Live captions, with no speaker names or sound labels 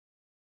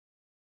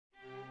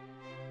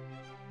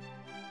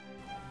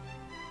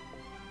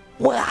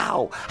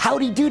Wow,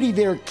 howdy doody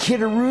there,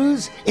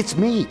 kiddaroos. It's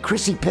me,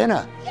 Chrissy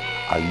Pina.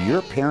 Are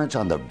your parents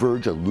on the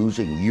verge of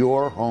losing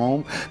your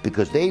home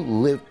because they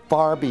live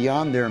far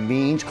beyond their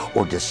means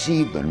or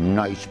deceive the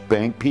nice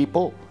bank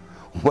people?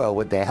 Well,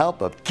 with the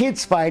help of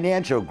Kids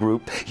Financial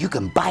Group, you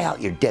can buy out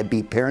your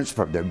deadbeat parents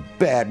from their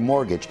bad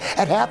mortgage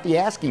at half the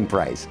asking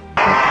price.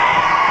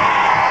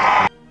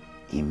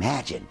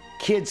 Imagine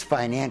Kids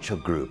Financial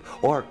Group,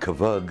 or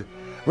KVUG,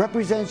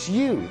 represents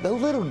you, the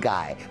little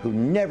guy who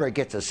never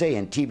gets a say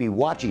in TV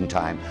watching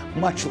time,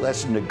 much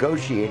less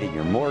negotiating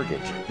your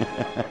mortgage.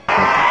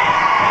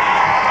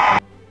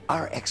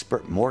 Our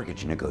expert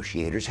mortgage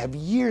negotiators have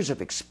years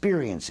of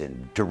experience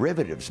in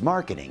derivatives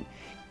marketing,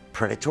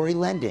 predatory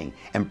lending,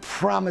 and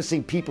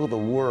promising people the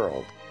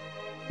world.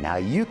 Now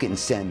you can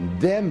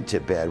send them to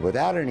bed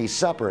without any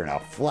supper in a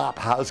flop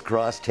house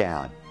cross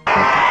town.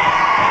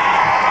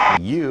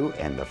 You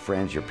and the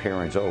friends your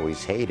parents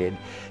always hated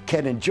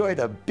can enjoy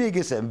the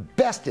biggest and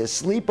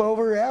bestest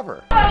sleepover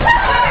ever.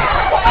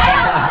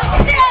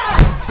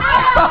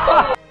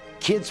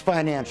 Kids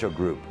Financial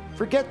Group.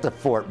 Forget the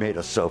fort made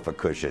of sofa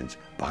cushions.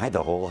 Buy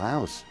the whole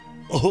house.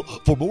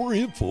 For more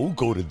info,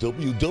 go to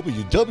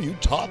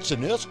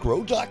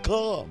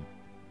www.totsandescrow.com.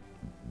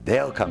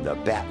 They'll come to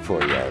bat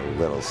for you,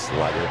 little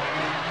slugger.